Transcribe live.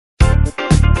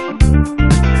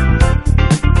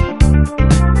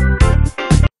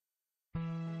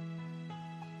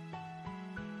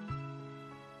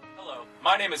Hello,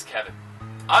 my name is Kevin.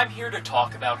 I'm here to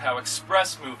talk about how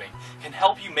Express Moving can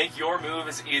help you make your move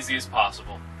as easy as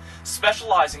possible.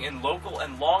 Specializing in local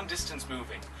and long-distance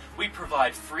moving, we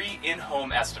provide free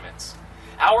in-home estimates.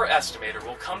 Our estimator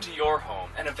will come to your home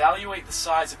and evaluate the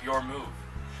size of your move.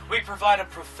 We provide a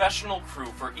professional crew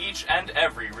for each and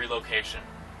every relocation.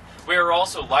 We are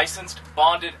also licensed,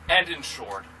 bonded, and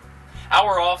insured.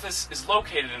 Our office is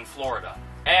located in Florida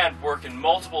and work in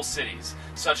multiple cities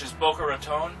such as Boca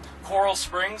Raton, Coral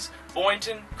Springs,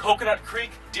 Boynton, Coconut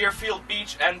Creek, Deerfield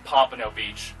Beach, and Pompano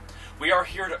Beach. We are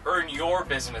here to earn your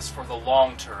business for the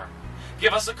long term.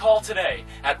 Give us a call today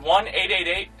at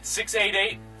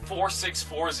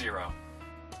 1-888-688-4640.